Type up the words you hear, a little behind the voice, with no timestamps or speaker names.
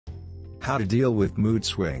How to deal with mood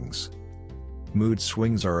swings. Mood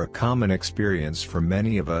swings are a common experience for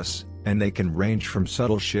many of us, and they can range from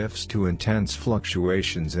subtle shifts to intense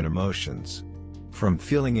fluctuations in emotions. From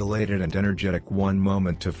feeling elated and energetic one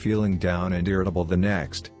moment to feeling down and irritable the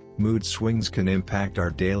next, mood swings can impact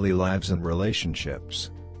our daily lives and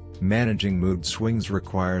relationships. Managing mood swings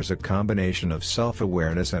requires a combination of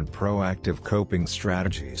self-awareness and proactive coping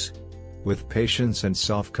strategies. With patience and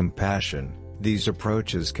self-compassion, these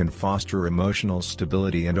approaches can foster emotional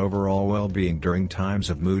stability and overall well-being during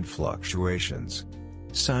times of mood fluctuations.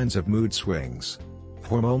 Signs of mood swings: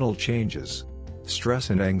 hormonal changes,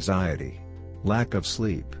 stress and anxiety, lack of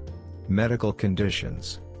sleep, medical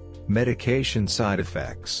conditions, medication side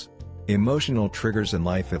effects, emotional triggers and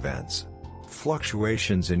life events,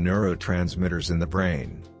 fluctuations in neurotransmitters in the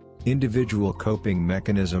brain, individual coping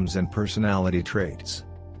mechanisms and personality traits.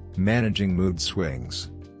 Managing mood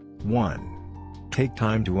swings. 1. Take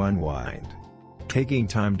time to unwind. Taking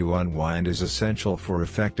time to unwind is essential for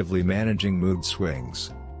effectively managing mood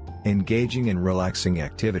swings. Engaging in relaxing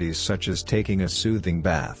activities such as taking a soothing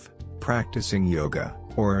bath, practicing yoga,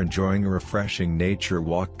 or enjoying a refreshing nature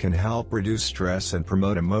walk can help reduce stress and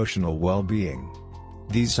promote emotional well-being.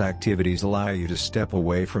 These activities allow you to step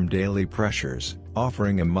away from daily pressures,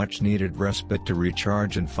 offering a much-needed respite to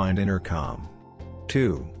recharge and find inner calm.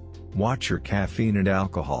 2. Watch your caffeine and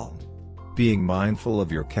alcohol. Being mindful of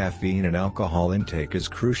your caffeine and alcohol intake is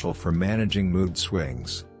crucial for managing mood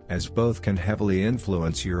swings, as both can heavily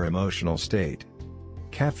influence your emotional state.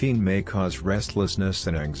 Caffeine may cause restlessness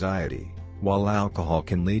and anxiety, while alcohol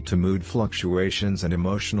can lead to mood fluctuations and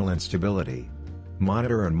emotional instability.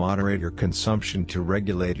 Monitor and moderate your consumption to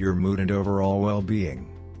regulate your mood and overall well-being.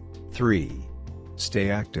 3. Stay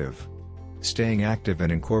active. Staying active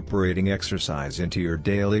and incorporating exercise into your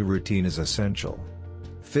daily routine is essential.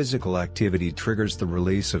 Physical activity triggers the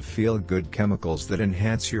release of feel-good chemicals that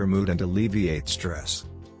enhance your mood and alleviate stress.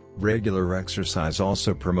 Regular exercise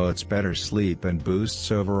also promotes better sleep and boosts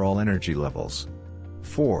overall energy levels.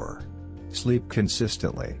 4. Sleep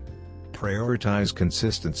consistently. Prioritize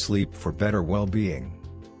consistent sleep for better well-being.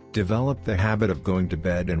 Develop the habit of going to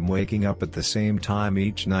bed and waking up at the same time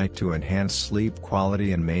each night to enhance sleep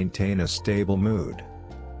quality and maintain a stable mood.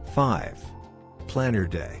 5. Plan your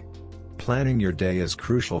day. Planning your day is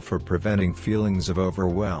crucial for preventing feelings of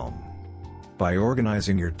overwhelm. By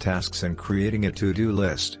organizing your tasks and creating a to-do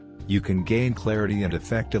list, you can gain clarity and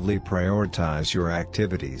effectively prioritize your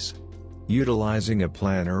activities. Utilizing a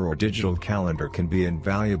planner or digital calendar can be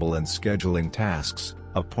invaluable in scheduling tasks,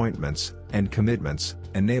 appointments, and commitments,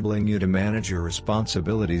 enabling you to manage your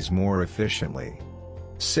responsibilities more efficiently.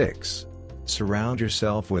 6. Surround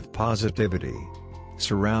yourself with positivity.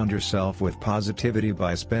 Surround yourself with positivity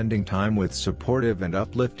by spending time with supportive and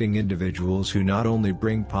uplifting individuals who not only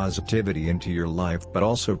bring positivity into your life but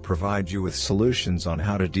also provide you with solutions on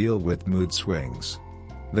how to deal with mood swings.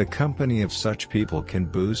 The company of such people can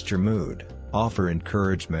boost your mood, offer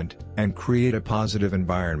encouragement, and create a positive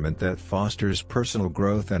environment that fosters personal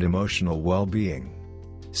growth and emotional well-being.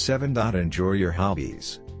 7. Enjoy your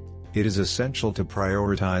hobbies. It is essential to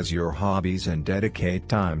prioritize your hobbies and dedicate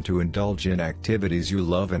time to indulge in activities you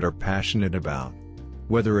love and are passionate about.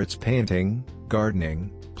 Whether it's painting,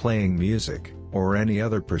 gardening, playing music, or any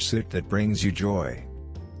other pursuit that brings you joy.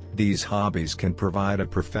 These hobbies can provide a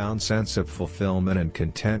profound sense of fulfillment and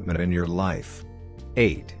contentment in your life.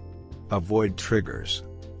 8. Avoid triggers.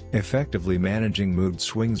 Effectively managing mood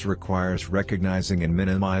swings requires recognizing and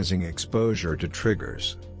minimizing exposure to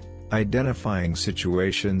triggers. Identifying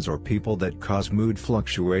situations or people that cause mood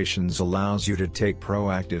fluctuations allows you to take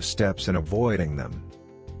proactive steps in avoiding them.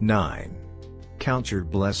 9. Count your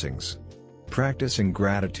blessings. Practicing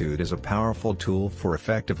gratitude is a powerful tool for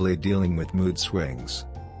effectively dealing with mood swings.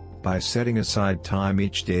 By setting aside time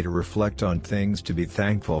each day to reflect on things to be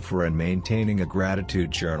thankful for and maintaining a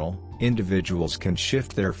gratitude journal, individuals can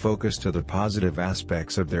shift their focus to the positive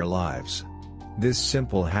aspects of their lives. This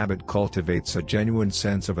simple habit cultivates a genuine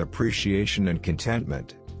sense of appreciation and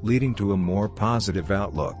contentment, leading to a more positive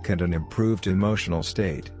outlook and an improved emotional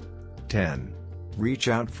state. 10. Reach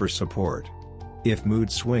out for support. If mood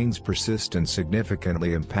swings persist and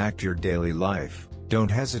significantly impact your daily life, don't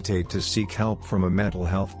hesitate to seek help from a mental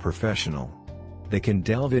health professional. They can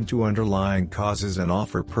delve into underlying causes and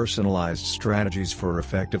offer personalized strategies for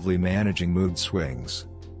effectively managing mood swings.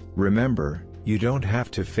 Remember, you don't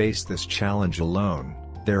have to face this challenge alone.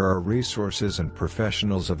 There are resources and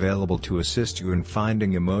professionals available to assist you in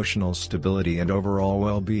finding emotional stability and overall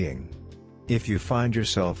well-being. If you find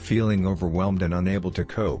yourself feeling overwhelmed and unable to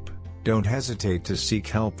cope, don't hesitate to seek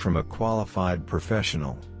help from a qualified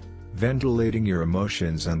professional. Ventilating your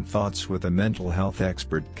emotions and thoughts with a mental health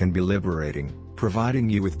expert can be liberating, providing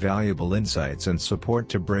you with valuable insights and support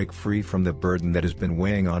to break free from the burden that has been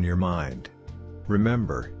weighing on your mind.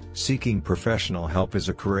 Remember, seeking professional help is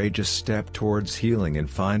a courageous step towards healing and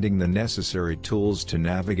finding the necessary tools to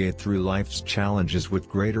navigate through life's challenges with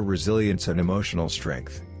greater resilience and emotional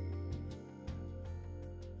strength.